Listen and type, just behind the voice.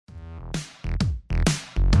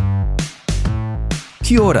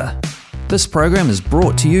Kia ora. This program is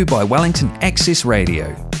brought to you by Wellington Access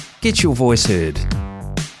Radio. Get your voice heard.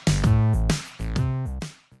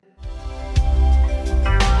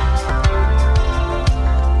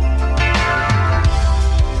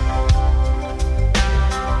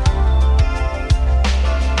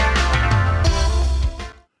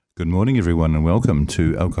 Good morning, everyone, and welcome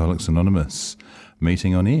to Alcoholics Anonymous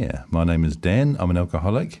Meeting on Air. My name is Dan. I'm an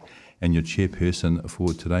alcoholic and your chairperson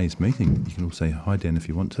for today's meeting. You can all say hi, Dan, if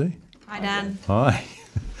you want to. Hi, Dan. Hi.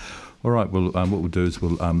 All right. Well, what we'll do is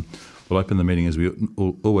we'll open the meeting as we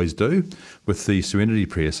always do with the Serenity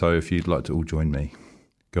Prayer. So, if you'd like to all join me,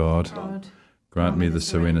 God grant me the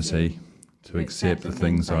serenity to accept the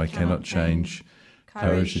things I cannot change,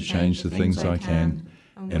 courage to change the things I can,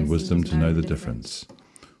 and wisdom to know the difference.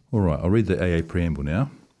 All right, I'll read the AA preamble now.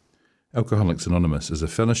 Alcoholics Anonymous is a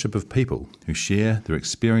fellowship of people who share their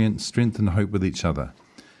experience, strength and hope with each other,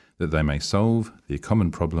 that they may solve their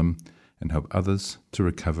common problem and help others to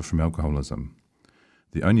recover from alcoholism.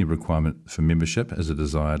 The only requirement for membership is a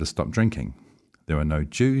desire to stop drinking. There are no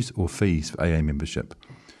dues or fees for AA membership.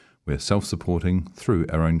 We're self-supporting through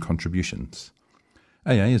our own contributions.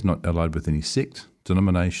 AA is not allied with any sect,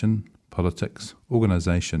 denomination, politics,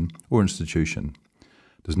 organisation or institution,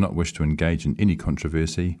 does not wish to engage in any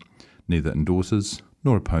controversy, neither endorses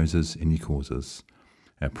nor opposes any causes.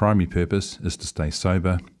 Our primary purpose is to stay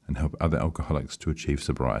sober and help other alcoholics to achieve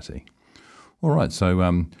sobriety. All right,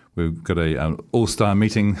 so we've got a all-star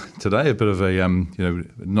meeting today, a bit of a,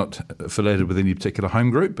 not affiliated with any particular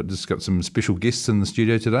home group, but just got some special guests in the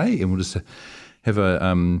studio today, and we'll just have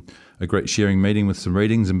a great sharing meeting with some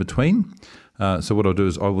readings in between. So what I'll do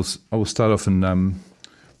is I will start off and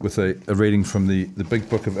with a reading from the big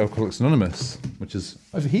book of Alcoholics Anonymous, which is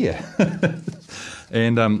over here.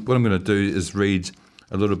 And what I'm going to do is read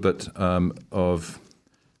a little bit of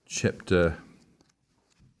chapter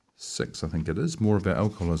 6, I think it is, more about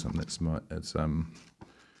alcoholism. It's quite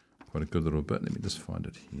a good little bit. Let me just find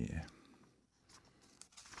it here.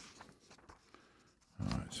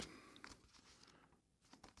 All right.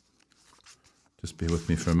 Just bear with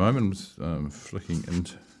me for a moment. I'm just flicking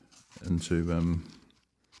into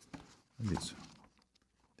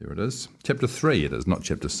there it is. Chapter 3 it is, not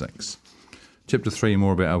chapter 6. Chapter 3,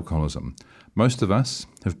 more about alcoholism. Most of us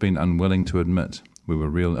have been unwilling to admit we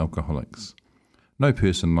were real alcoholics. No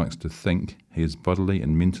person likes to think he is bodily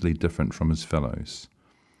and mentally different from his fellows.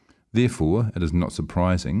 Therefore, it is not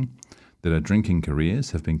surprising that our drinking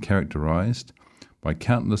careers have been characterized by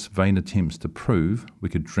countless vain attempts to prove we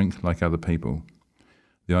could drink like other people.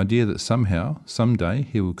 The idea that somehow, someday,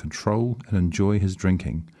 he will control and enjoy his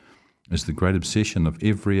drinking is the great obsession of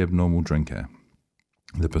every abnormal drinker.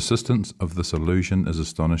 The persistence of this illusion is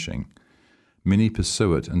astonishing. Many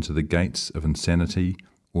pursue it into the gates of insanity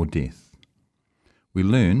or death. We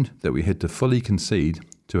learned that we had to fully concede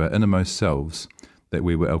to our innermost selves that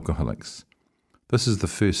we were alcoholics. This is the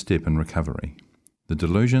first step in recovery. The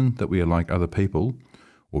delusion that we are like other people,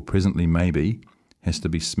 or presently maybe, has to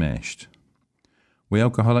be smashed. We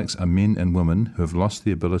alcoholics are men and women who have lost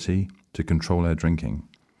the ability to control our drinking.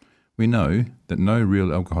 We know that no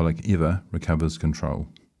real alcoholic ever recovers control.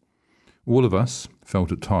 All of us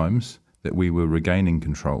felt at times that we were regaining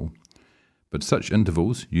control, but such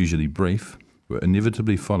intervals, usually brief, were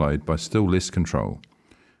inevitably followed by still less control,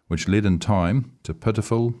 which led in time to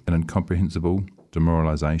pitiful and incomprehensible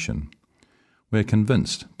demoralization. We are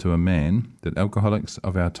convinced to a man that alcoholics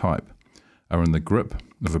of our type are in the grip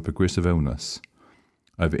of a progressive illness.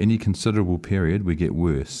 Over any considerable period we get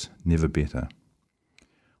worse, never better.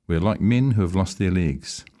 We are like men who have lost their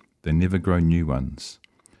legs. They never grow new ones.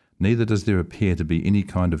 Neither does there appear to be any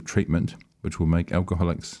kind of treatment which will make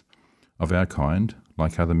alcoholics of our kind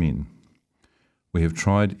like other men. We have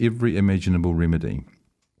tried every imaginable remedy.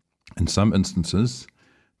 In some instances,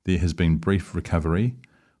 there has been brief recovery,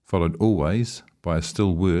 followed always by a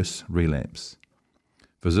still worse relapse.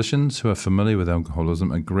 Physicians who are familiar with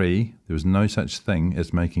alcoholism agree there is no such thing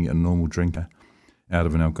as making a normal drinker out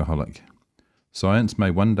of an alcoholic. Science may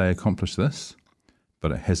one day accomplish this, but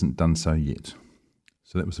it hasn't done so yet.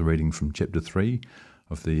 So that was a reading from chapter 3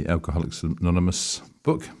 of the Alcoholics Anonymous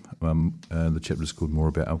book. The chapter is called More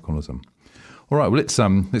About Alcoholism. All right, well, let's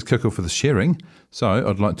kick off with the sharing. So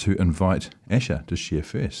I'd like to invite Asher to share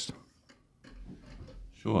first.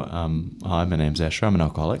 Sure. Hi, my name's Asher. I'm an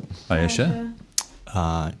alcoholic. Hi, Asher.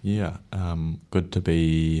 Good to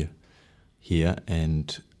be here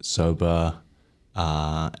and sober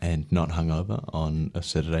and not hungover on a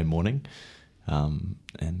Saturday morning,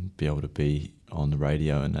 and be able to be on the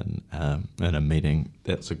radio and in a meeting.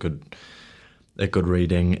 That's a good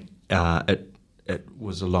reading. It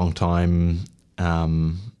was a long time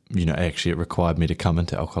Actually it required me to come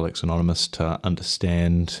into Alcoholics Anonymous to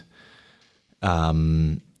understand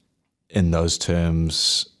in those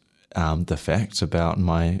terms the facts about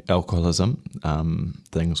my alcoholism,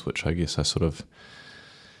 things which I guess I sort of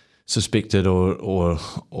suspected or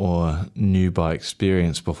knew by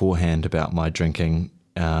experience beforehand about my drinking,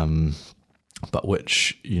 but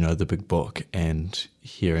which, the big book and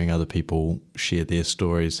hearing other people share their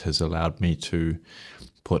stories has allowed me to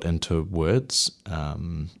put into words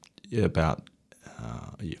about,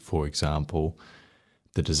 for example,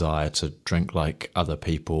 the desire to drink like other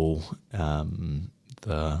people,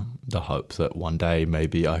 the hope that one day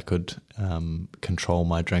maybe I could control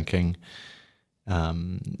my drinking.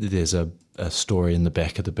 There's a story in the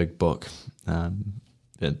back of the big book.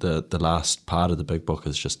 The last part of the big book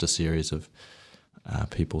is just a series of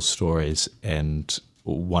people's stories, and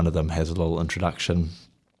one of them has a little introduction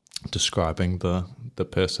describing the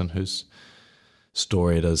person whose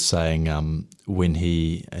story it is, saying when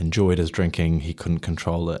he enjoyed his drinking he couldn't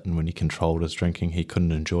control it, and when he controlled his drinking he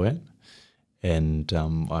couldn't enjoy it. And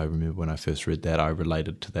I remember when I first read that, I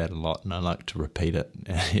related to that a lot, and I like to repeat it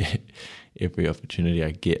every opportunity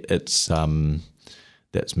I get. It's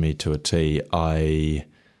that's me to a T.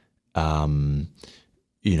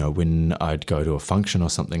 When I'd go to a function or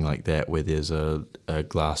something like that where there's a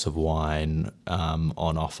glass of wine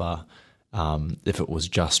on offer, if it was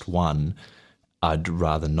just one, I'd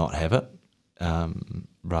rather not have it,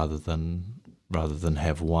 rather than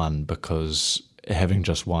have one, because having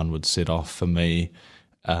just one would set off for me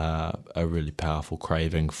a really powerful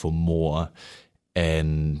craving for more.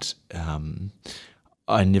 And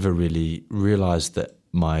I never really realised that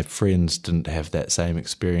my friends didn't have that same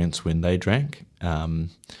experience when they drank.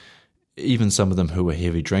 Even some of them who were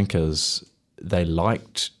heavy drinkers, they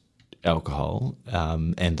liked alcohol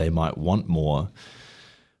and they might want more,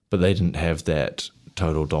 but they didn't have that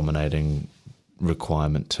total dominating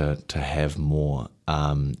requirement to have more.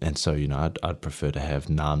 And so, I'd prefer to have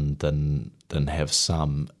none than have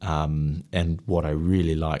some. And what I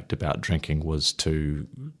really liked about drinking was to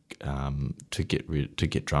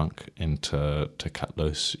get drunk and to cut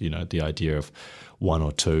loose. The idea of one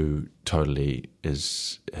or two totally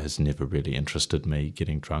has never really interested me.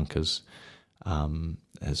 Getting drunk has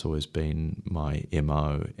always been my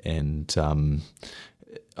MO, and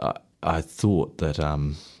I thought that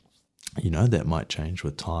that might change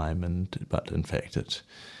with time, but in fact it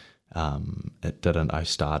didn't. I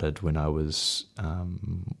started when I was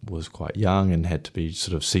quite young and had to be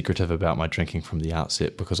sort of secretive about my drinking from the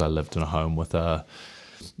outset, because I lived in a home with a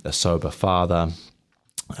sober father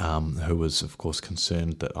who was, of course,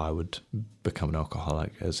 concerned that I would become an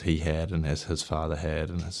alcoholic, as he had and as his father had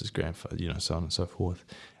and as his grandfather, so on and so forth.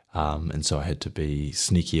 And so I had to be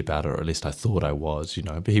sneaky about it, or at least I thought I was,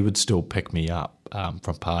 but he would still pick me up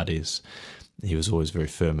from parties. He was always very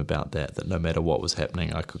firm about that no matter what was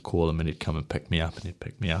happening, I could call him and he'd come and pick me up, and he'd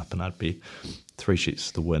pick me up and I'd be three sheets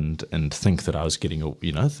to the wind and think that I was getting,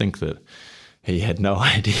 think that he had no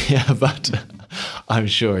idea, but I'm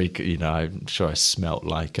sure I'm sure I smelt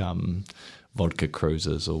like vodka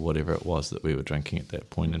cruises or whatever it was that we were drinking at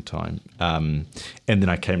that point in time. And then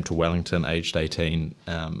I came to Wellington aged 18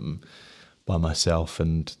 by myself,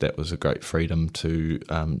 and that was a great freedom to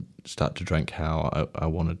start to drink how I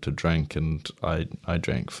wanted to drink. And I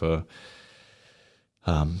drank for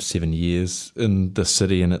 7 years in the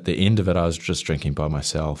city, and at the end of it I was just drinking by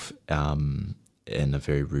myself in a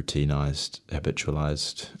very routinized,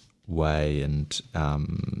 habitualized way, and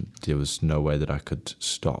there was no way that I could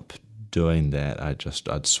stop doing that.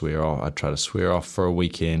 I'd swear off. I'd try to swear off for a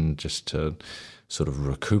weekend just to sort of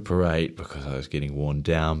recuperate, because I was getting worn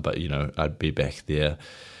down. But I'd be back there,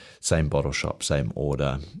 same bottle shop, same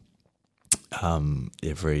order,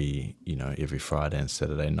 every Friday and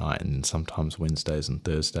Saturday night, and sometimes Wednesdays and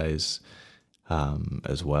Thursdays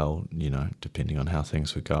as well. Depending on how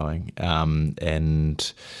things were going.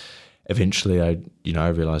 And eventually, I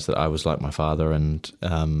realized that I was like my father, and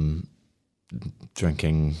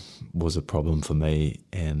drinking was a problem for me,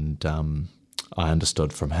 and I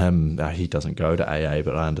understood from him, he doesn't go to AA,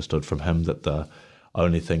 but I understood from him that the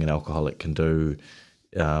only thing an alcoholic can do,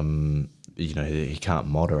 he can't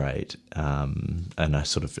moderate, and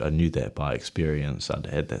I knew that by experience. I'd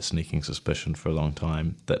had that sneaking suspicion for a long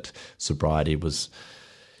time that sobriety was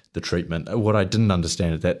the treatment. What I didn't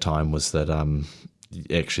understand at that time was that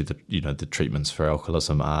actually the treatments for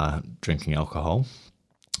alcoholism are drinking alcohol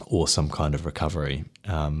or some kind of recovery.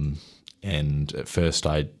 And at first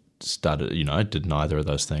I started, I did neither of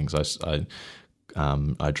those things. I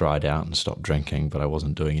dried out and stopped drinking, but I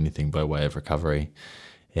wasn't doing anything by way of recovery.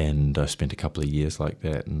 And I spent a couple of years like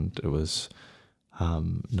that, and it was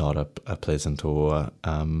not a pleasant or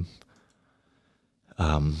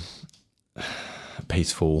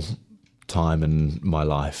peaceful time in my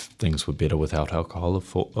life. Things were better without alcohol,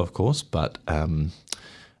 of course, but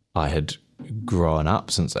I had grown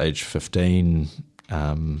up since age 15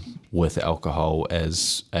 with alcohol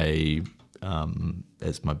as my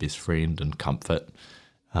best friend and comfort,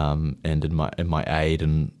 and in my aid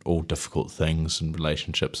in all difficult things and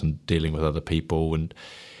relationships and dealing with other people. And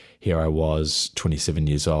here I was, 27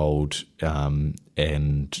 years old,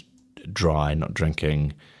 and dry, not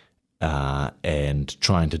drinking, and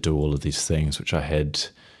trying to do all of these things which I had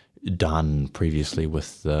done previously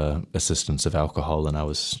with the assistance of alcohol, and I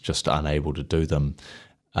was just unable to do them.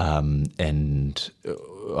 And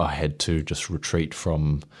I had to just retreat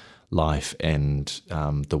from life and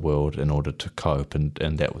the world in order to cope, and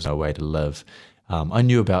that was no way to live. I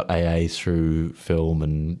knew about AA through film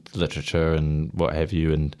and literature and what have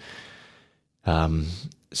you, and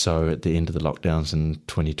so at the end of the lockdowns in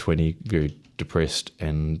 2020, very depressed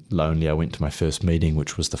and lonely, I went to my first meeting,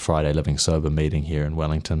 which was the Friday Living Sober meeting here in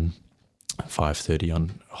Wellington, 5:30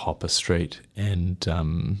 on Hopper Street, and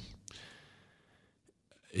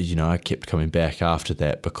I kept coming back after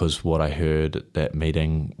that because what I heard at that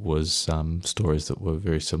meeting was stories that were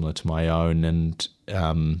very similar to my own, and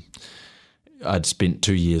I'd spent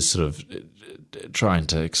 2 years sort of trying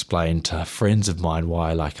to explain to friends of mine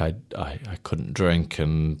why I couldn't drink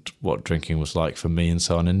and what drinking was like for me and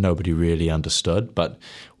so on, and nobody really understood. But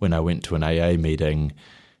when I went to an AA meeting,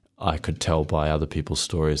 I could tell by other people's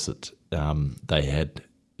stories that they had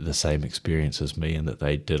the same experience as me and that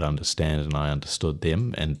they did understand and I understood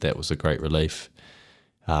them, and that was a great relief.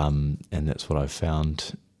 And that's what I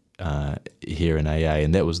found here in AA,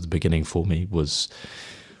 and that was the beginning for me, was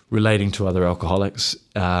relating to other alcoholics,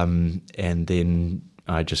 and then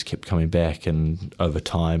I just kept coming back, and over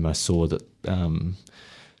time I saw that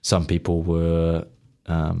some people were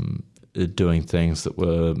doing things that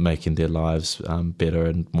were making their lives better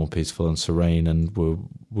and more peaceful and serene, and were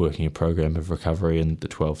working a program of recovery in the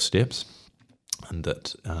 12 steps, and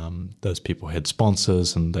that those people had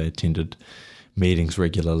sponsors and they attended meetings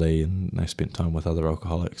regularly and they spent time with other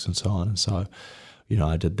alcoholics and so on. And so,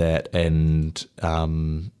 I did that, and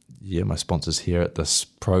my sponsor's here at this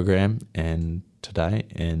program and today,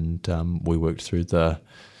 and we worked through the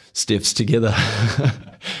steps together,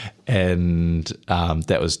 and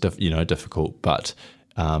that was difficult, but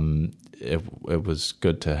it was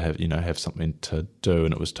good to have something to do,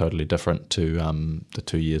 and it was totally different to the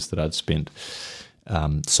 2 years that I'd spent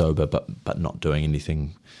sober, but not doing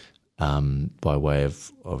anything by way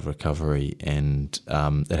of recovery, and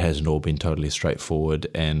it hasn't all been totally straightforward.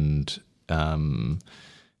 And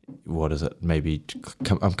what is it? Maybe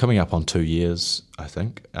I'm coming up on 2 years, I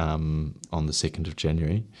think, on the 2nd of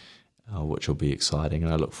January, which will be exciting.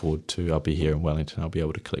 And I look forward to, I'll be here in Wellington. I'll be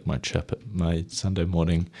able to collect my chip at my Sunday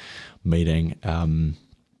morning meeting. And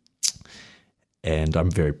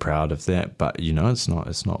I'm very proud of that. But, it's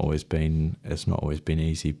not always been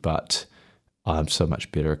easy, but I'm so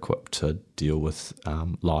much better equipped to deal with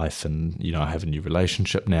life, and I have a new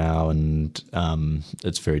relationship now, and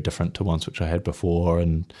it's very different to ones which I had before,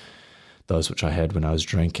 and those which I had when I was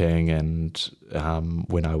drinking, and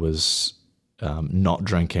when I was not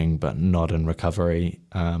drinking but not in recovery,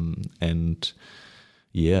 and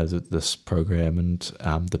this program and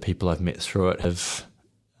the people I've met through it have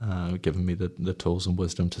given me the tools and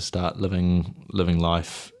wisdom to start living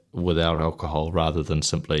life without alcohol rather than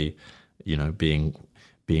simply being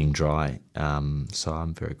dry. So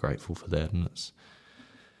I'm very grateful for that, and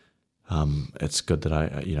it's good that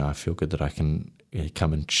I feel good that I can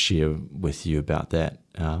come and share with you about that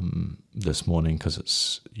this morning, because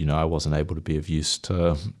it's I wasn't able to be of use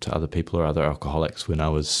to other people or other alcoholics when I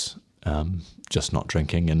was just not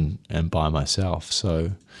drinking and by myself.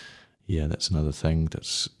 So that's another thing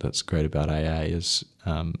that's great about AA is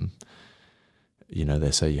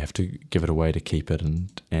they say you have to give it away to keep it,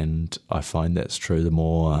 and I find that's true. The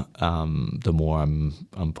more I'm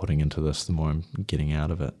putting into this, the more I'm getting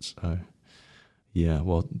out of it. So,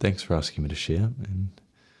 well, thanks for asking me to share. And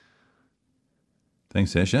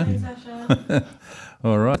thanks, Asha. Thanks, Asha.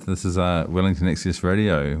 All right, this is Wellington Access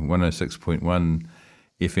Radio, 106.1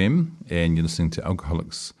 FM, and you're listening to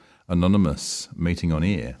Alcoholics Anonymous Meeting on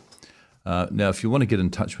Air. Now, if you want to get in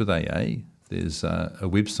touch with AA, there's a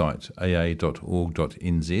website,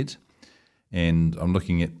 aa.org.nz, and I'm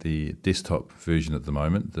looking at the desktop version at the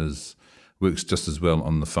moment. Works just as well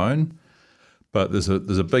on the phone, but there's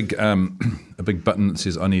a big button that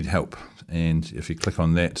says "I need help," and if you click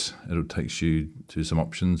on that, it takes you to some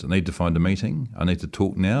options. I need to find a meeting. I need to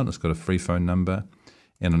talk now, and it's got a free phone number,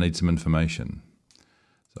 and I need some information.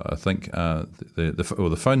 So I think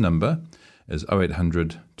the phone number is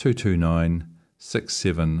 0800 229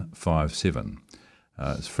 6757.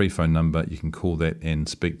 It's a free phone number. You can call that and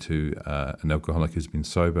speak to an alcoholic who's been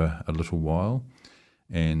sober a little while,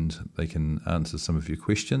 and they can answer some of your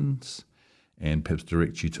questions and perhaps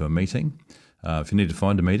direct you to a meeting. If you need to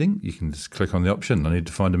find a meeting, you can just click on the option, I need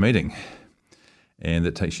to find a meeting. And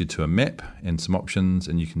that takes you to a map and some options,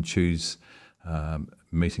 and you can choose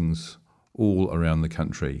meetings all around the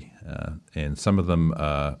country. And some of them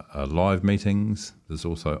are live meetings. There's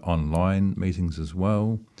also online meetings as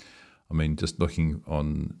well. I mean, just looking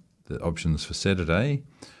on the options for Saturday,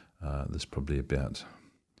 there's probably about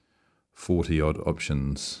 40-odd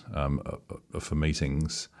options for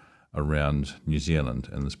meetings around New Zealand,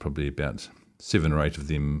 and there's probably about 7 or 8 of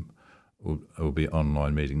them will be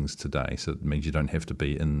online meetings today. So it means you don't have to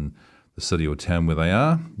be in the city or town where they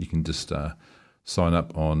are. You can just sign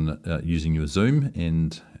up on using your Zoom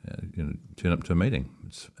and turn up to a meeting.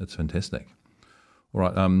 It's fantastic. All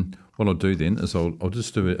right. What I'll do then is I'll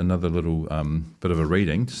just do another little bit of a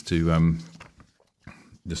reading just to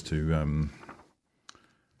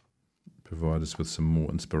provide us with some more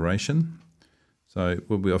inspiration. So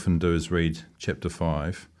what we often do is read chapter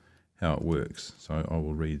 5, how it works. So I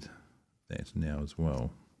will read that now as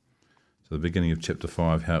well. So the beginning of chapter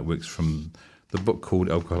 5, how it works, from the book called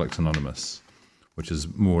Alcoholics Anonymous, which is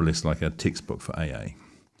more or less like a textbook for AA.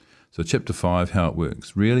 So chapter 5, how it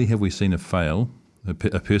works. Rarely have we seen a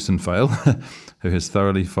person fail who has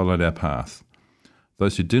thoroughly followed our path.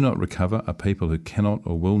 Those who do not recover are people who cannot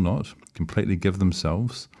or will not completely give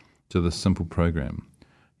themselves to this simple program,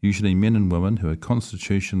 usually men and women who are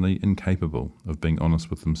constitutionally incapable of being honest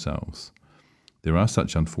with themselves. There are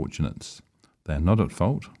such unfortunates. They are not at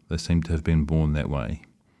fault, they seem to have been born that way.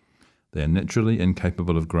 They are naturally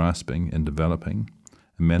incapable of grasping and developing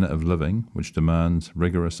a manner of living which demands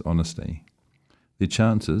rigorous honesty. Their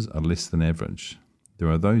chances are less than average. There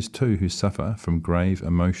are those too who suffer from grave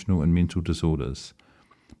emotional and mental disorders,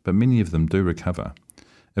 but many of them do recover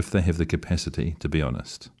if they have the capacity to be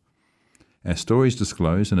honest. Our stories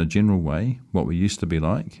disclose in a general way what we used to be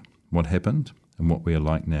like, what happened, and what we are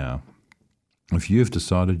like now. If you have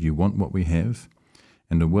decided you want what we have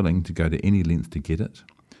and are willing to go to any length to get it,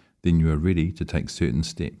 then you are ready to take certain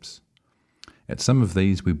steps. At some of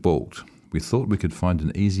these we balked. We thought we could find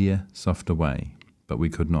an easier, softer way, but we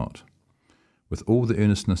could not. With all the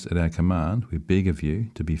earnestness at our command, we beg of you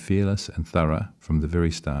to be fearless and thorough from the very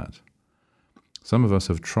start. Some of us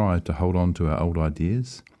have tried to hold on to our old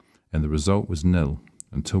ideas, and the result was nil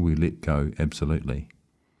until we let go absolutely.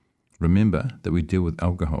 Remember that we deal with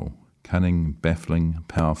alcohol, cunning, baffling,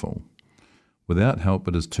 powerful. Without help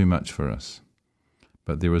it is too much for us.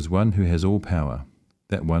 But there is one who has all power.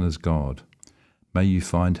 That one is God. May you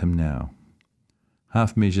find him now.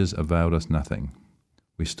 Half measures availed us nothing.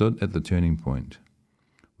 We stood at the turning point.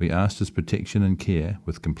 We asked his protection and care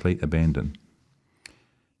with complete abandon.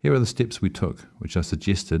 Here are the steps we took, which are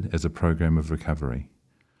suggested as a program of recovery.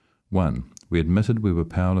 1. We admitted we were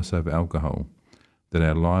powerless over alcohol, that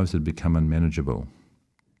our lives had become unmanageable.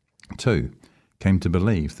 2. Came to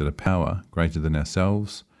believe that a power greater than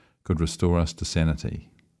ourselves could restore us to sanity.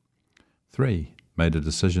 3. Made a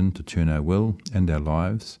decision to turn our will and our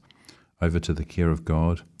lives over to the care of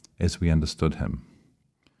God as we understood him.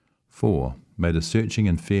 4. Made a searching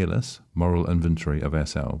and fearless moral inventory of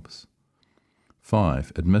ourselves.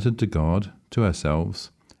 5. Admitted to God, to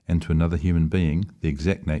ourselves, and to another human being the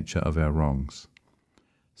exact nature of our wrongs.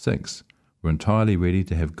 6. Were entirely ready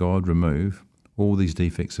to have God remove all these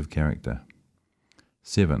defects of character.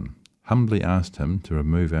 7. Humbly asked him to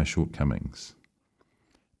remove our shortcomings.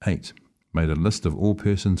 8. Made a list of all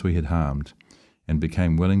persons we had harmed and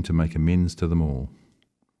became willing to make amends to them all.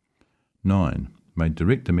 9. Made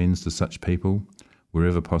direct amends to such people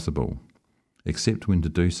wherever possible, except when to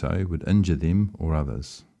do so would injure them or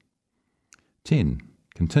others. 10.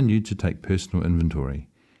 Continued to take personal inventory,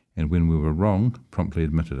 and when we were wrong, promptly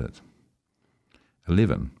admitted it.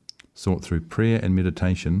 11. Sought through prayer and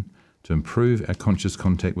meditation to improve our conscious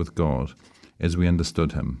contact with God as we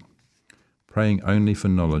understood him, praying only for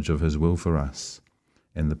knowledge of his will for us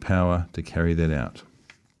and the power to carry that out.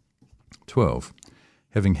 12.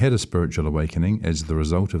 Having had a spiritual awakening as the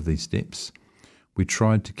result of these steps, we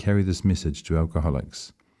tried to carry this message to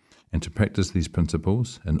alcoholics and to practice these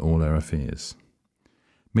principles in all our affairs.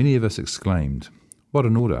 Many of us exclaimed, "What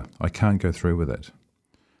an order! I can't go through with it."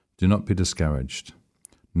 Do not be discouraged.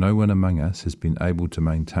 No one among us has been able to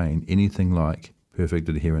maintain anything like perfect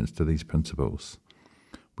adherence to these principles.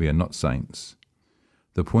 We are not saints.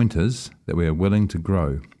 The point is that we are willing to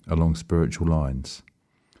grow along spiritual lines.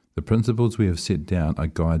 The principles we have set down are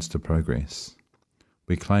guides to progress.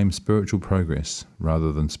 We claim spiritual progress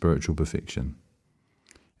rather than spiritual perfection.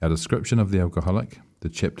 Our description of the alcoholic, the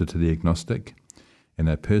chapter to the agnostic, and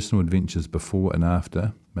our personal adventures before and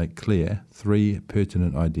after make clear 3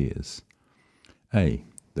 pertinent ideas. A,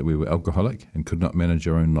 that we were alcoholic and could not manage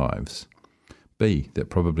our own lives. B, that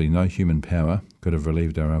probably no human power could have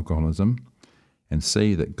relieved our alcoholism. And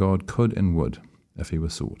C, that God could and would if he were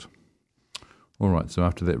sought. All right, so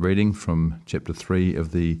after that reading from chapter 3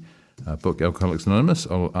 of the book Alcoholics Anonymous,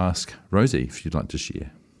 I'll ask Rosie if you'd like to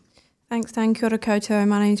share. Thanks, Dan. Kia ora koutou.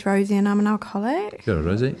 My name's Rosie and I'm an alcoholic. Kia ora,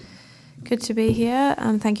 Rosie. Good to be here.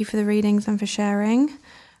 Thank you for the readings and for sharing.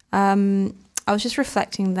 I was just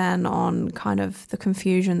reflecting then on kind of the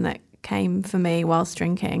confusion that came for me whilst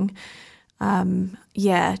drinking.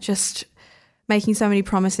 Just making so many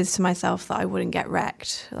promises to myself that I wouldn't get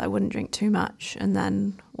wrecked, that I wouldn't drink too much, and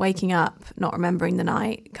then waking up, not remembering the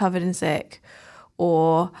night, covered in sick,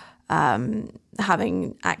 or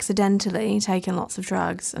having accidentally taken lots of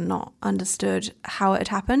drugs and not understood how it had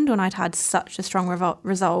happened when I'd had such a strong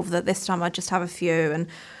resolve that this time I'd just have a few and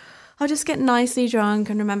I'll just get nicely drunk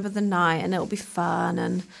and remember the night and it'll be fun.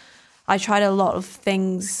 And I tried a lot of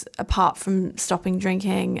things apart from stopping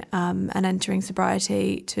drinking and entering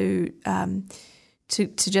sobriety to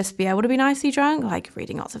just be able to be nicely drunk, like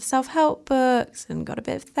reading lots of self-help books and got a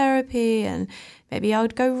bit of therapy and maybe I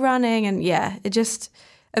would go running. And it just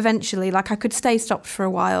eventually, like I could stay stopped for a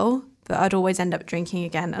while, but I'd always end up drinking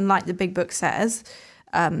again. And like the big book says,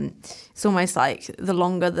 it's almost like the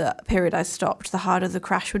longer the period I stopped, the harder the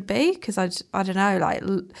crash would be, because I don't know, like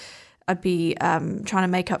I'd be trying to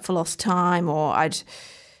make up for lost time, or I'd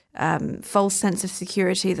false sense of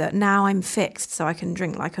security that now I'm fixed so I can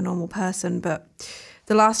drink like a normal person. But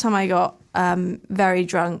the last time I got very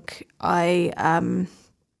drunk, I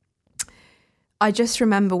just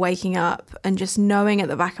remember waking up and just knowing at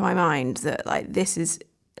the back of my mind that this is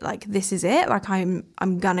it, like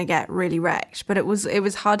I'm gonna get really wrecked. But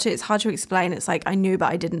it's hard to explain. It's like I knew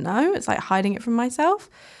but I didn't know. It's like hiding it from myself.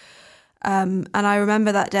 And I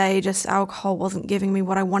remember that day just alcohol wasn't giving me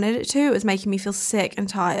what I wanted it to. It was making me feel sick and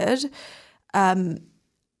tired.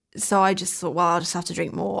 So I just thought, well, I'll just have to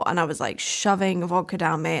drink more. And I was like shoving vodka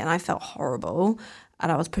down me and I felt horrible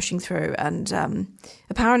and I was pushing through. And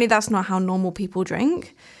apparently that's not how normal people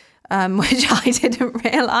drink, which I didn't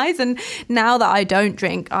realise. And now that I don't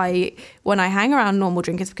drink, when I hang around normal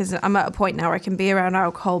drinkers, because I'm at a point now where I can be around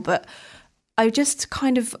alcohol, but I just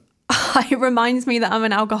kind of... it reminds me that I'm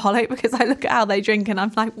an alcoholic because I look at how they drink and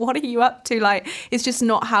I'm like, what are you up to? Like, it's just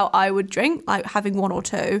not how I would drink, like having one or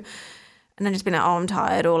two and then just being like, oh, I'm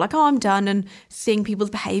tired, or like, oh, I'm done, and seeing people's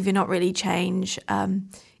behaviour not really change.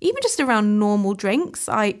 Even just around normal drinks,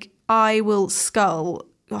 like I will scull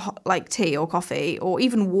like tea or coffee or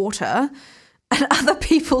even water and other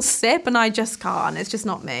people sip and I just can't. It's just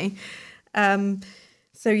not me. I'm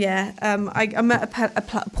at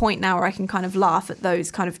a point now where I can kind of laugh at those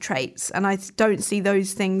kind of traits, and I don't see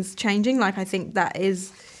those things changing. Like, I think that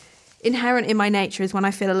is inherent in my nature, is when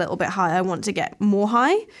I feel a little bit high, I want to get more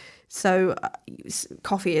high. So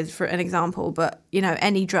coffee is for an example, but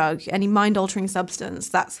any drug, any mind-altering substance,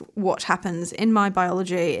 that's what happens in my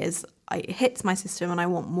biology, is it hits my system and I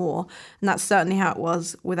want more. And that's certainly how it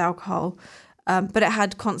was with alcohol. But it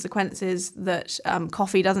had consequences that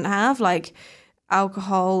coffee doesn't have. Like,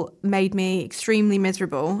 alcohol made me extremely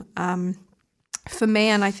miserable for me,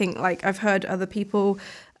 and I think like I've heard other people,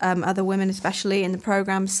 other women especially in the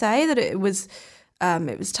program, say that it was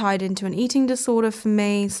tied into an eating disorder for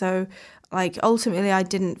me. So like ultimately I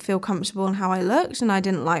didn't feel comfortable in how I looked and I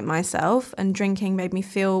didn't like myself, and drinking made me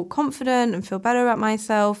feel confident and feel better about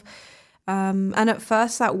myself. And at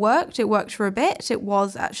first that worked. It worked for a bit. It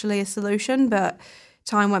was actually a solution, but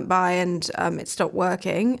time went by and it stopped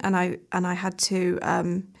working, and I had to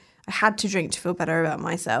drink to feel better about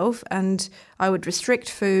myself, and I would restrict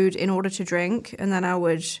food in order to drink, and then I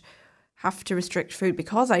would have to restrict food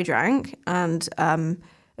because I drank, and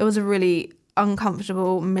it was a really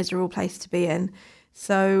uncomfortable, miserable place to be in.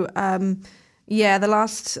 So I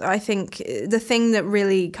think the thing that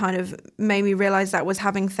really kind of made me realise that was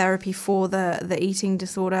having therapy for the eating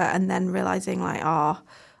disorder, and then realising like,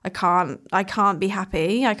 I can't be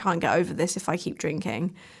happy. I can't get over this if I keep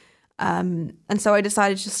drinking. And so I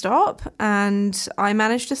decided to stop, and I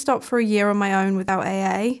managed to stop for a year on my own without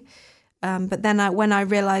AA. But then when I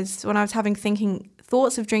realised, when I was having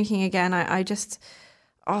thoughts of drinking again, I just,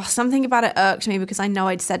 something about it irked me, because I know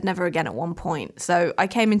I'd said never again at one point. So I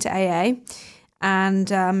came into AA and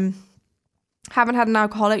haven't had an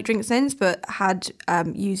alcoholic drink since, but had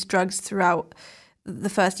used drugs throughout the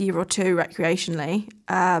first year or two recreationally.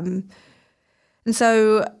 And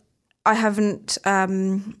so I haven't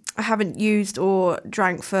used or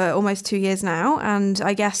drank for almost 2 years now. And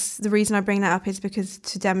I guess the reason I bring that up is because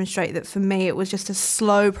to demonstrate that for me, it was just a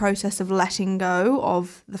slow process of letting go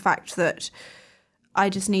of the fact that I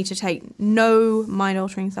just need to take no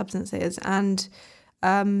mind-altering substances. And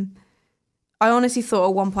I honestly thought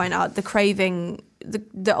at one point the craving,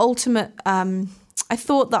 the ultimate... I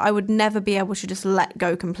thought that I would never be able to just let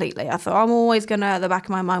go completely. I thought I'm always going to, at the back of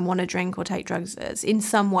my mind, want to drink or take drugs in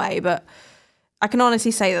some way. But I can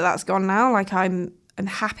honestly say that that's gone now. Like I'm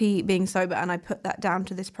happy being sober, and I put that down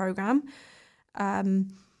to this program.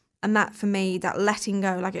 And that for me, that letting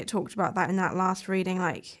go, like it talked about that in that last reading,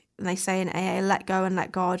 like they say in AA, let go and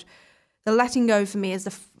let God. The letting go for me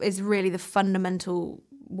is really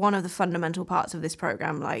one of the fundamental parts of this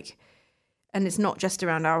program. Like, and it's not just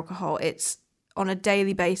around alcohol. It's on a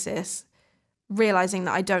daily basis, realizing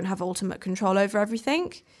that I don't have ultimate control over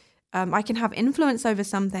everything. I can have influence over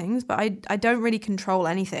some things, but I don't really control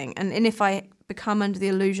anything. And if I become under the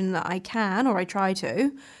illusion that I can, or I try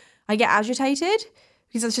to, I get agitated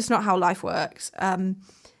because that's just not how life works. And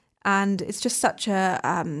it's just such a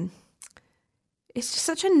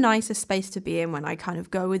nicer space to be in when I kind of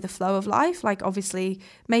go with the flow of life. Like obviously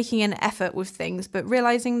making an effort with things, but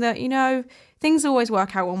realizing that, things always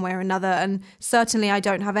work out one way or another. And certainly I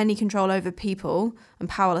don't have any control over people. I'm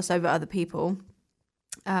powerless over other people.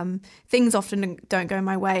 Things often don't go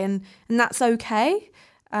my way, and that's okay.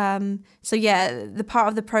 So yeah, the part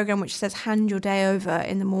of the program which says hand your day over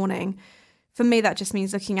in the morning, for me that just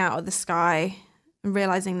means looking out at the sky and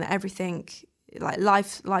realizing that everything, like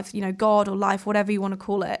life, God or life, whatever you want to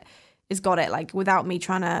call it, is got it, like without me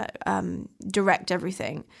trying to direct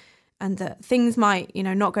everything. And that things might,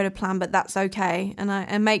 not go to plan, but that's okay. And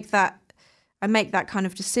I make that kind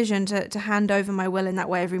of decision to hand over my will in that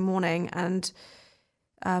way every morning. And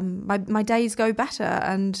my days go better,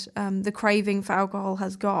 and the craving for alcohol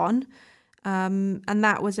has gone. And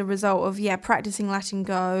that was a result of, practicing letting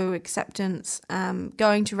go, acceptance,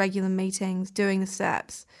 going to regular meetings, doing the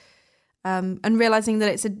steps, and realizing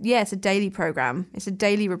that it's a daily program. It's a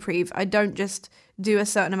daily reprieve. I don't just do a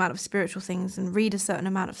certain amount of spiritual things and read a certain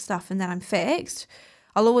amount of stuff and then I'm fixed.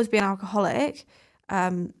 I'll always be an alcoholic.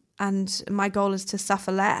 And my goal is to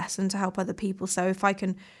suffer less and to help other people. So if I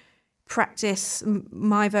can practice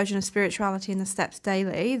my version of spirituality in the steps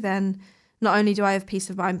daily, then not only do I have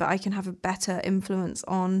peace of mind, but I can have a better influence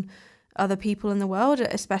on other people in the world,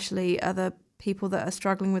 especially other people that are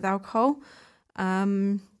struggling with alcohol.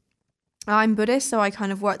 I'm Buddhist, so I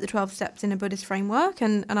kind of work the 12 steps in a Buddhist framework,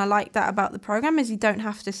 and I like that about the program is you don't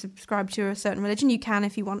have to subscribe to a certain religion. You can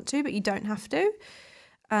if you want to, but you don't have to.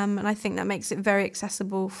 And I think that makes it very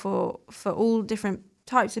accessible for all different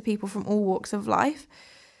types of people from all walks of life.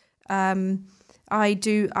 I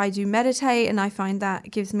do meditate, and I find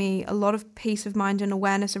that gives me a lot of peace of mind and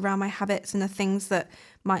awareness around my habits and the things that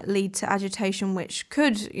might lead to agitation, which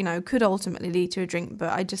could ultimately lead to a drink,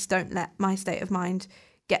 but I just don't let my state of mind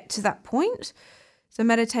get to that point. So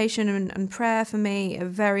meditation and prayer for me are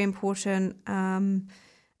very important. And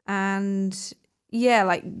yeah,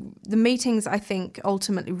 like the meetings, I think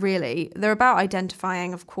ultimately really, they're about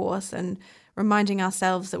identifying, of course, and reminding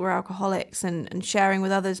ourselves that we're alcoholics and sharing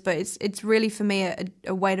with others. But it's really for me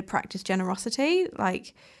a way to practice generosity.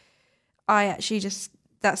 Like I actually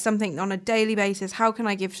that's something on a daily basis. How can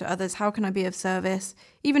I give to others? How can I be of service?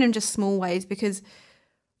 Even in just small ways, because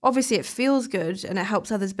obviously it feels good and it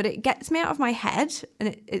helps others, but it gets me out of my head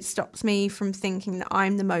and it stops me from thinking that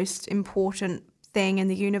I'm the most important thing in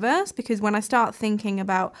the universe. Because when I start thinking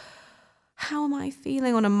about how am I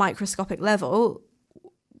feeling on a microscopic level,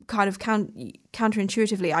 kind of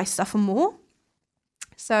counterintuitively, I suffer more.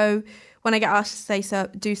 So when I get asked to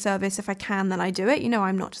do service, if I can, then I do it.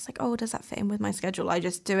 I'm not just like, oh, does that fit in with my schedule? I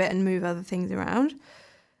just do it and move other things around.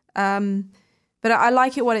 But I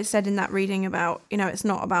like it what it said in that reading about, it's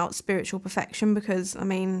not about spiritual perfection, because,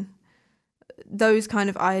 those kind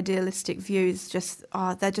of idealistic views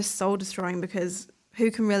they're just soul destroying, because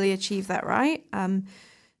who can really achieve that, right?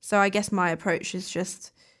 So I guess my approach is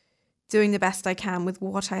just doing the best I can with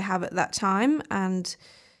what I have at that time. And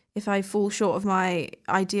if I fall short of my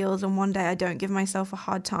ideals on one day, I don't give myself a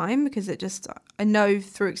hard time, because I know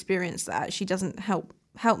through experience that actually doesn't help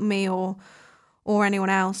me or anyone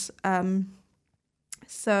else.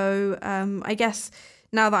 So I guess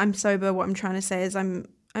now that I'm sober, what I'm trying to say is I'm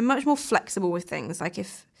much more flexible with things. Like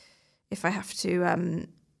if I have to,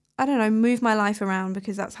 move my life around,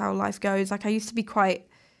 because that's how life goes. Like I used to be quite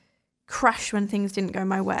crushed when things didn't go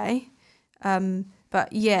my way.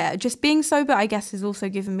 But yeah, just being sober, I guess, has also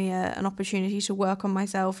given me an opportunity to work on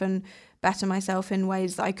myself and better myself in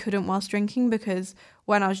ways that I couldn't whilst drinking, because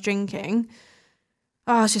when I was drinking,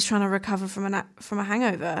 I was just trying to recover from a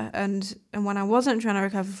hangover. And when I wasn't trying to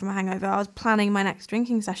recover from a hangover, I was planning my next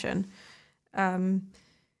drinking session. I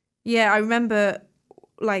remember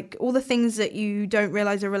like all the things that you don't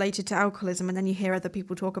realise are related to alcoholism, and then you hear other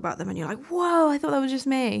people talk about them and you're like, whoa, I thought that was just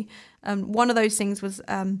me. One of those things was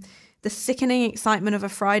the sickening excitement of a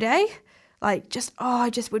Friday. Like I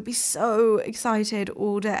just would be so excited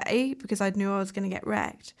all day because I knew I was going to get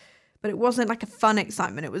wrecked. But it wasn't like a fun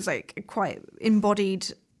excitement. It was like a quite embodied,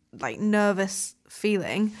 like nervous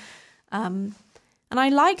feeling. And I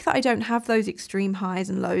like that I don't have those extreme highs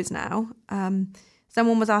and lows now.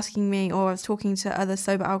 Someone was asking me, or I was talking to other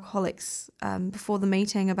sober alcoholics before the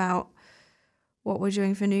meeting about what we're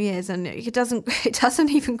doing for New Year's, and it doesn't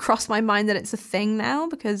even cross my mind that it's a thing now,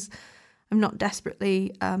 because I'm not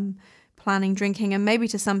desperately planning drinking. And maybe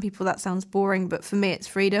to some people that sounds boring, but for me it's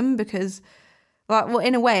freedom, because well,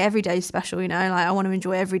 in a way every day is special, you know, like I want to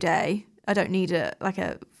enjoy every day. I don't need a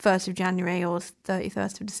 1st of January or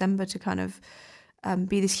 31st of December to kind of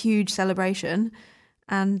be this huge celebration.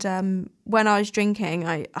 And when I was drinking,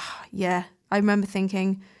 I remember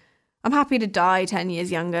thinking, I'm happy to die 10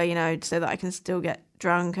 years younger, you know, so that I can still get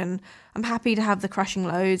drunk, and I'm happy to have the crushing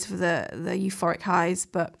lows for the euphoric highs.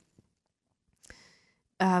 But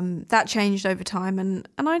that changed over time, and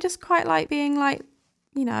I just quite like being like,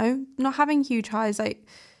 you know, not having huge highs. Like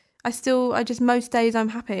most days I'm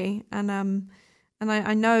happy, and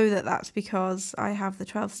I know that that's because I have the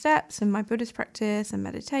 12 steps and my Buddhist practice and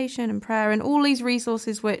meditation and prayer and all these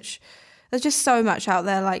resources, which there's just so much out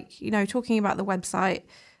there. Like, you know, talking about the website,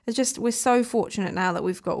 we're so fortunate now that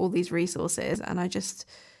we've got all these resources, and I'm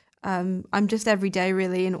just every day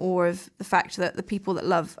really in awe of the fact that the people that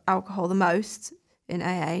love alcohol the most in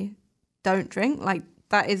AA don't drink. Like,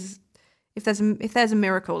 that is, if there's a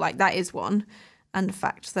miracle, like that is one. And the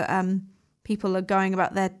fact that people are going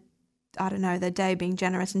about their day being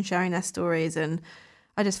generous and sharing their stories, and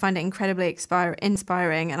I just find it incredibly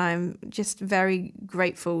inspiring, and I'm just very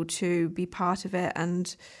grateful to be part of it,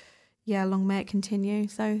 and yeah, long may it continue.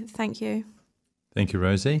 So thank you. Thank you,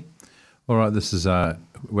 Rosie. All right, this is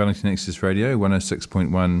Wellington Access Radio, 106.1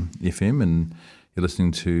 FM, and you're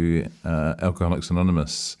listening to Alcoholics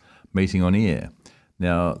Anonymous meeting on air.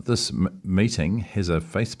 Now, this meeting has a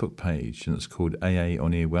Facebook page, and it's called AA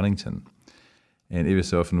On Air Wellington. And every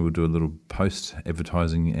so often we'll do a little post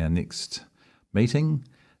advertising our next meeting.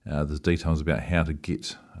 There's details about how to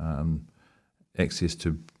get access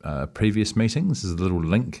to previous meetings. There's a little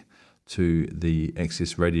link to the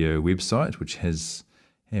Access Radio website, which has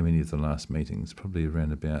how many of the last meetings? Probably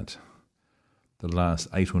around about the last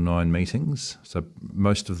 8 or 9 meetings. So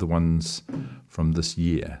most of the ones from this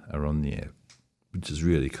year are on there, which is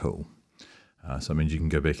really cool. So it means you can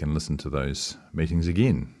go back and listen to those meetings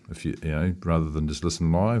again, if you know, rather than just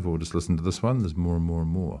listen live or just listen to this one. There's more and more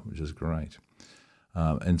and more, which is great.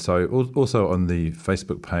 And so also on the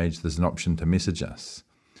Facebook page, there's an option to message us.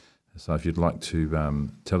 So if you'd like to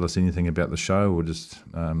tell us anything about the show, or just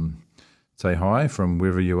say hi from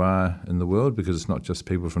wherever you are in the world, because it's not just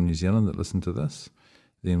people from New Zealand that listen to this,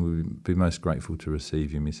 then we'd be most grateful to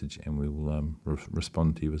receive your message, and we will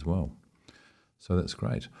respond to you as well. So that's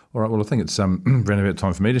great. All right, well, I think it's around about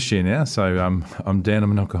time for me to share now. So I'm Dan, I'm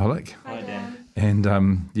an alcoholic. Hi, Dan. And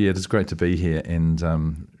it is great to be here, and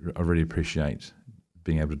I really appreciate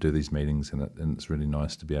being able to do these meetings, and it's really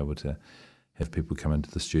nice to be able to have people come into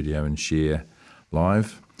the studio and share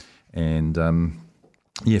live. And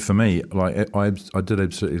for me, like I did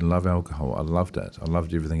absolutely love alcohol. I loved it. I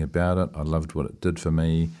loved everything about it. I loved what it did for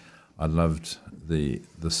me. I loved the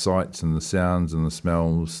sights and the sounds and the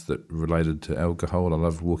smells that related to alcohol. I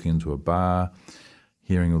loved walking into a bar,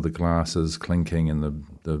 hearing all the glasses clinking and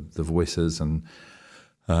the voices. And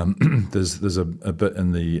there's a bit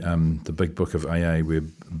in the big book of AA where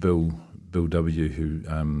Bill W., who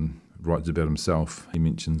writes about himself, he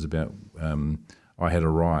mentions about I had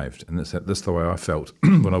arrived, and that's the way I felt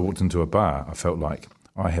when I walked into a bar. I felt like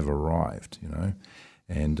I have arrived, you know,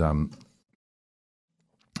 and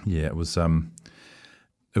it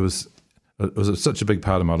was such a big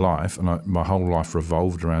part of my life, and my whole life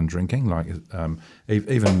revolved around drinking. Like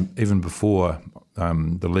even before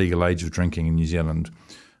the legal age of drinking in New Zealand,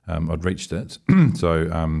 I'd reached it. So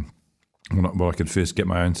when I could first get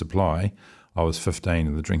my own supply, I was 15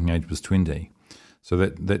 and the drinking age was 20. So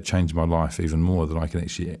that changed my life even more, that I could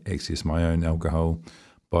actually access my own alcohol,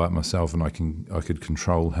 buy it myself, and I could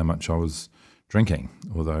control how much I was drinking.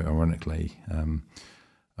 Although ironically,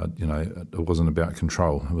 it wasn't about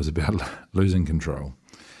control. It was about losing control.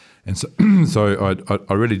 And so,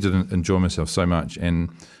 I really didn't enjoy myself so much. And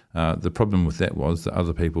the problem with that was that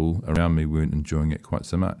other people around me weren't enjoying it quite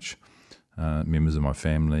so much. Members of my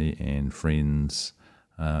family and friends,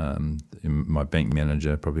 my bank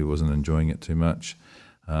manager probably wasn't enjoying it too much.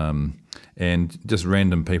 And just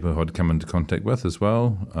random people who I'd come into contact with as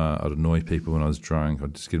well. I'd annoy people when I was drunk.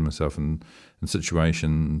 I'd just get myself in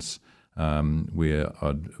situations where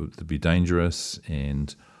it would be dangerous,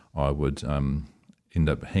 and I would end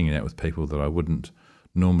up hanging out with people that I wouldn't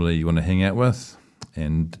normally want to hang out with,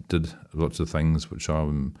 and did lots of things which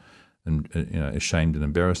I'm ashamed and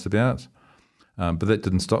embarrassed about. But that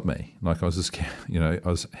didn't stop me. Like I was just, I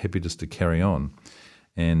was happy just to carry on,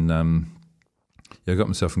 and I got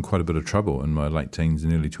myself in quite a bit of trouble in my late teens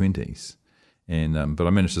and early 20s, and but I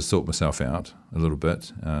managed to sort myself out a little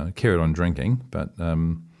bit. Carried on drinking, but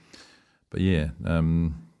yeah,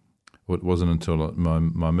 it wasn't until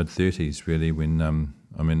my mid 30s really when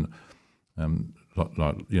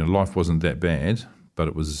life wasn't that bad, but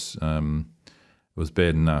it was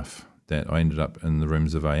bad enough that I ended up in the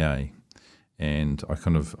rooms of AA. And I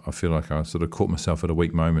feel like I sort of caught myself at a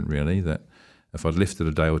weak moment, really, that if I'd left it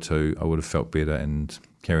a day or two, I would have felt better and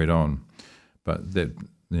carried on. But that,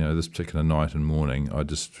 this particular night and morning, I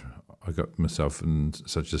got myself in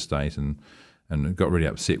such a state and got really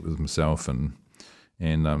upset with myself and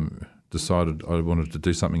decided I wanted to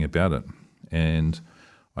do something about it. And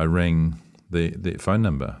I rang the phone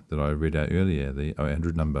number that I read out earlier, the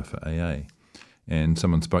 0800 number for AA. And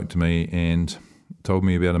someone spoke to me and told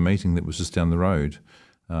me about a meeting that was just down the road,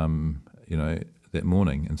 that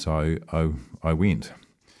morning. And so I went,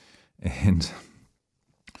 and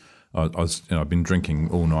I've been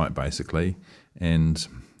drinking all night basically, and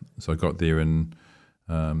so I got there and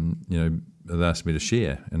they asked me to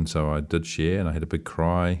share, and so I did share, and I had a big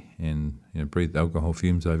cry and breathed alcohol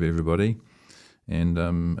fumes over everybody, and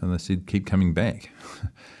they said keep coming back,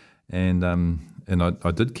 and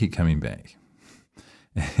I did keep coming back,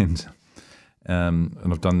 and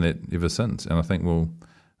I've done that ever since. And I think,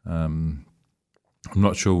 I'm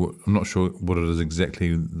not sure what it is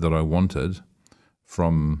exactly that I wanted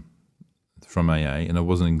from AA, and I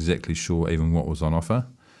wasn't exactly sure even what was on offer,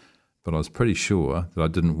 but I was pretty sure that I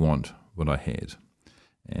didn't want what I had,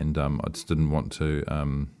 and I just didn't want to. I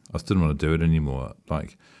just didn't want to do it anymore.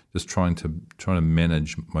 Like just trying to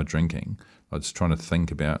manage my drinking. I was just trying to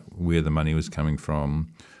think about where the money was coming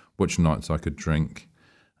from, which nights I could drink,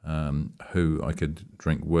 who I could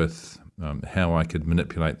drink with, how I could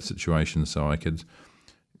manipulate the situation so I could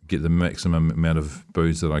get the maximum amount of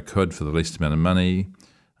booze that I could for the least amount of money.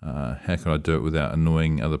 How could I do it without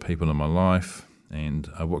annoying other people in my life, and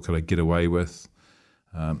what could I get away with?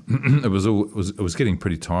 It was getting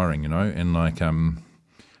pretty tiring, and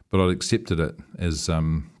but I accepted it as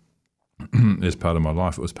part of my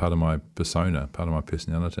life. It was part of my persona, part of my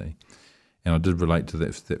personality. And I did relate to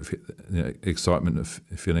that excitement of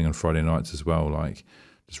feeling on Friday nights as well, like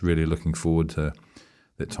just really looking forward to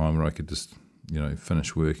that time where I could just,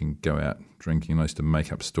 finish work and go out drinking. I used to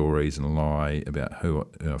make up stories and lie about who,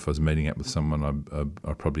 if I was meeting up with someone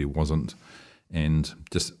I probably wasn't, and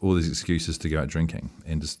just all these excuses to go out drinking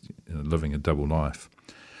and just living a double life.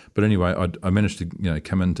 But anyway, I managed to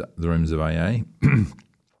come into the rooms of AA,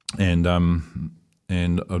 and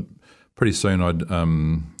pretty soon I'd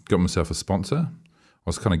got myself a sponsor. I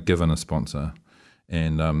was kind of given a sponsor,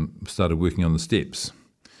 and started working on the steps,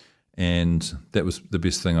 and that was the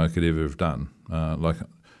best thing I could ever have done. I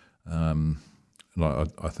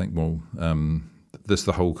think, this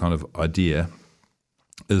the whole kind of idea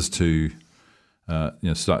is to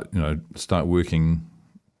start working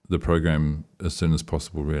the program as soon as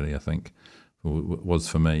possible. Really, I think was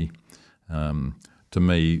for me. To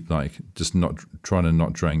me, like just trying to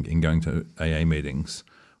not drink and going to AA meetings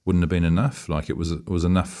wouldn't have been enough. Like it was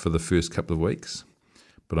enough for the first couple of weeks,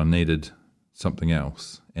 but I needed something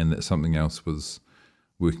else, and that something else was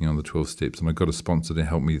working on the 12 steps, and I got a sponsor to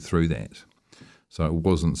help me through that. So it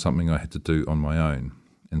wasn't something I had to do on my own.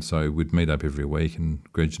 And so we'd meet up every week and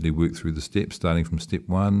gradually work through the steps, starting from step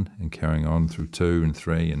 1 and carrying on through 2 and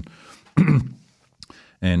 3,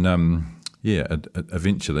 and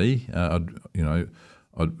eventually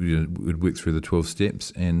we'd work through the 12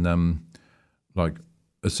 steps, and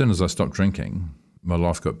as soon as I stopped drinking, my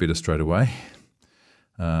life got better straight away.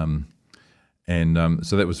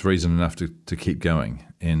 So that was reason enough to keep going.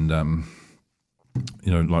 And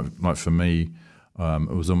like for me,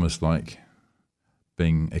 it was almost like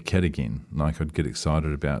being a kid again. Like I'd get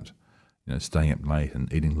excited about staying up late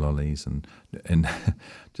and eating lollies and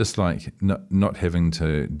just like not having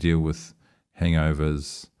to deal with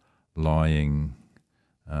hangovers, lying,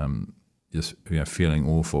 just feeling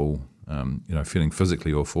awful, feeling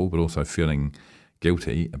physically awful, but also feeling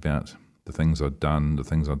guilty about the things I'd done, the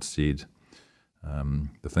things I'd said,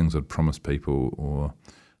 the things I'd promised people, or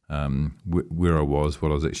where I was,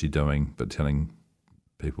 what I was actually doing, but telling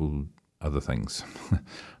people other things,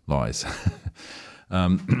 lies.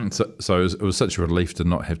 So it was such a relief to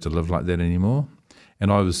not have to live like that anymore.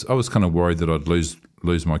 And I was kind of worried that I'd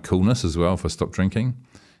lose my coolness as well if I stopped drinking.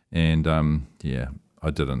 And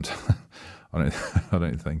I didn't. I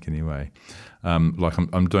don't think anyway.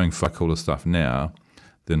 I'm doing far cooler stuff now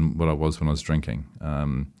than what I was when I was drinking.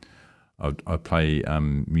 I play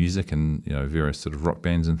music in various sort of rock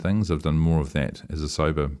bands and things. I've done more of that as a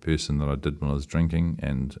sober person than I did when I was drinking,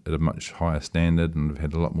 and at a much higher standard, and I've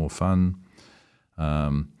had a lot more fun.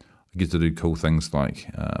 I get to do cool things like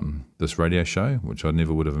this radio show, which I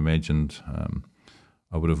never would have imagined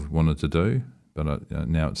I would have wanted to do, but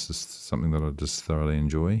now it's just something that I just thoroughly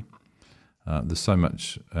enjoy. There's so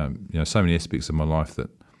much, so many aspects of my life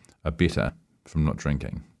that are better from not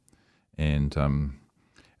drinking, and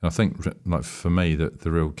I think, like for me,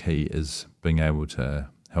 the real key is being able to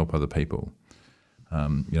help other people.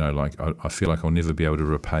 I feel like I'll never be able to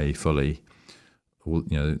repay fully all,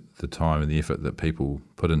 the time and the effort that people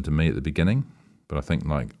put into me at the beginning, but I think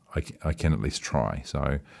I can at least try.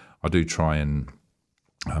 So I do try and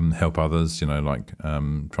help others. Try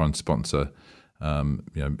and sponsor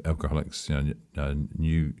alcoholics,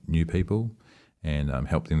 new people, and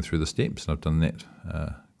help them through the steps. And I've done that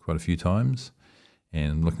quite a few times,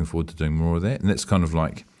 and I'm looking forward to doing more of that. And that's kind of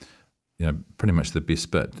like, pretty much the best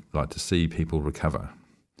bit, like to see people recover.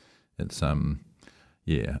 It's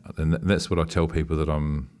and that's what I tell people that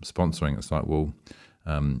I'm sponsoring. It's like, well,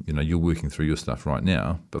 you're working through your stuff right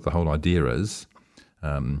now, but the whole idea is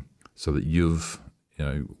so that you've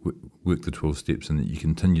worked the 12 steps and that you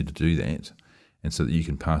continue to do that, and so that you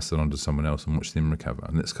can pass that on to someone else and watch them recover.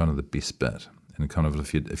 And that's kind of the best bit. And kind of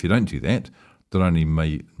if you don't do that, not only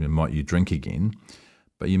might you drink again,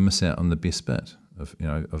 but you miss out on the best bit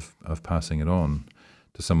of passing it on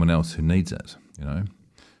to someone else who needs it,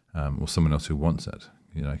 or someone else who wants it,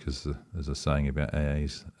 because there's a saying about AA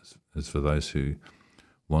is for those who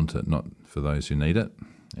want it, not for those who need it.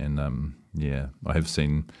 And I have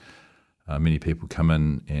seen many people come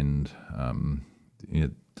in, and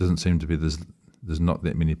it doesn't seem to be there's not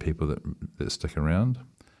that many people that stick around.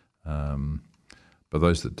 But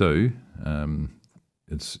those that do,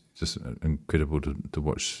 it's just incredible to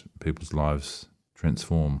watch people's lives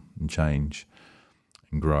transform and change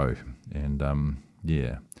and grow. And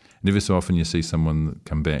and every so often you see someone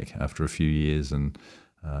come back after a few years, and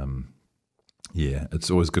it's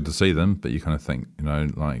always good to see them. But you kind of think, and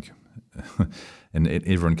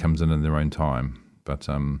everyone comes in their own time. But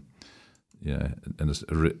and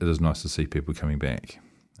it is nice to see people coming back.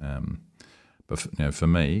 But for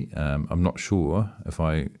me, I'm not sure if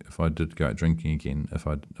I did go out drinking again,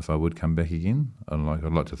 if I would come back again. I'd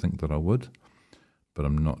like to think that I would, but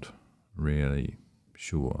I'm not really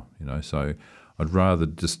sure. So I'd rather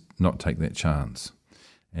just not take that chance,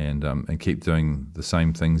 and keep doing the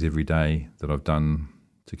same things every day that I've done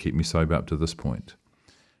to keep me sober up to this point.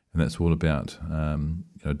 And that's all about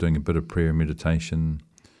doing a bit of prayer and meditation,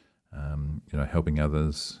 helping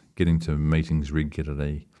others, getting to meetings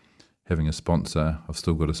regularly. Having a sponsor. I've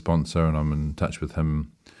still got a sponsor, and I'm in touch with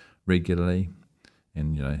him regularly.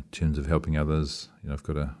 And in terms of helping others, I've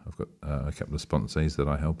got a couple of sponsees that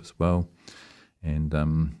I help as well. And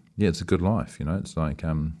it's a good life. It's like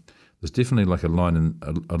there's definitely like a line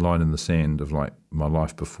in the sand of like my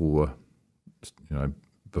life before like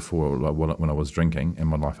when I was drinking, and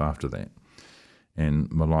my life after that.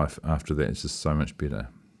 And my life after that is just so much better.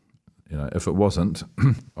 If it wasn't,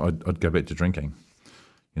 I'd go back to drinking.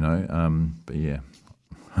 But I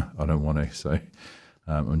don't want to, so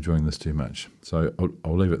I'm enjoying this too much. So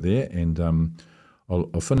I'll leave it there, and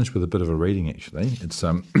I'll finish with a bit of a reading. Actually, it's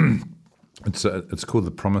called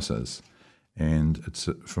The Promises, and it's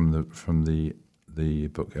from the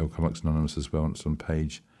book Alcoholics Anonymous as well, and it's on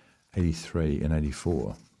page 83 and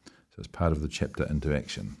 84. So it's part of the chapter Into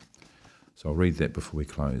Action. So I'll read that before we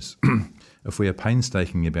close. If we are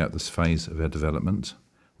painstaking about this phase of our development,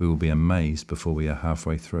 we will be amazed before we are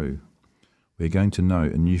halfway through. We are going to know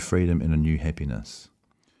a new freedom and a new happiness.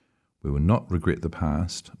 We will not regret the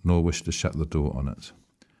past, nor wish to shut the door on it.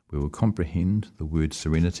 We will comprehend the word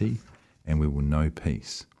serenity, and we will know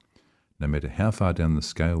peace. No matter how far down the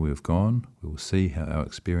scale we have gone, we will see how our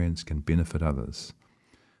experience can benefit others.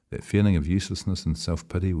 That feeling of uselessness and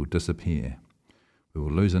self-pity will disappear. We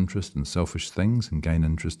will lose interest in selfish things and gain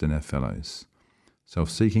interest in our fellows.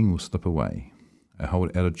 Self-seeking will slip away. our whole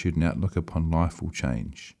attitude and outlook upon life will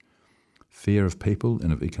change. Fear of people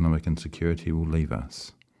and of economic insecurity will leave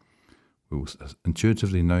us. We will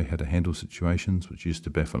intuitively know how to handle situations which used to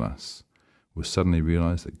baffle us. We'll suddenly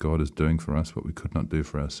realise that God is doing for us what we could not do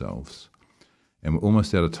for ourselves. And we're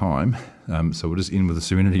almost out of time, so we'll just end with a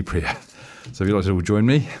serenity prayer. So if you'd like to join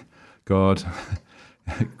me, God,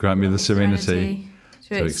 grant me the serenity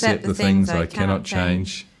to accept the things I cannot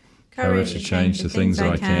change, courage to change the things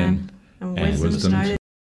I can, and wisdom to...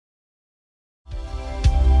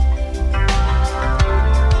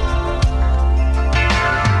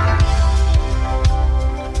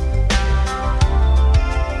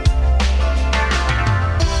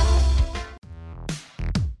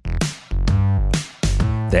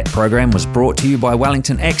 That program was brought to you by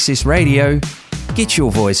Wellington Access Radio. Get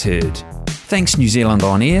your voice heard. Thanks New Zealand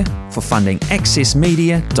On Air for funding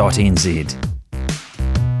accessmedia.nz.